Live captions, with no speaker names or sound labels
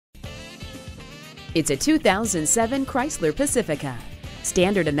It's a 2007 Chrysler Pacifica.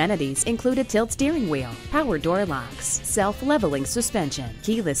 Standard amenities include a tilt steering wheel, power door locks, self-leveling suspension,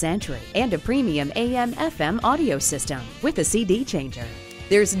 keyless entry, and a premium AM/FM audio system with a CD changer.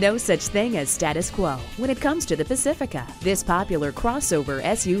 There's no such thing as status quo when it comes to the Pacifica. This popular crossover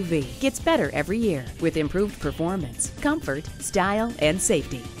SUV gets better every year with improved performance, comfort, style, and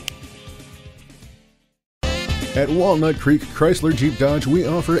safety. At Walnut Creek Chrysler Jeep Dodge, we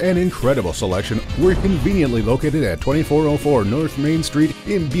offer an incredible selection. We're conveniently located at 2404 North Main Street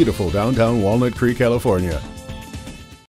in beautiful downtown Walnut Creek, California.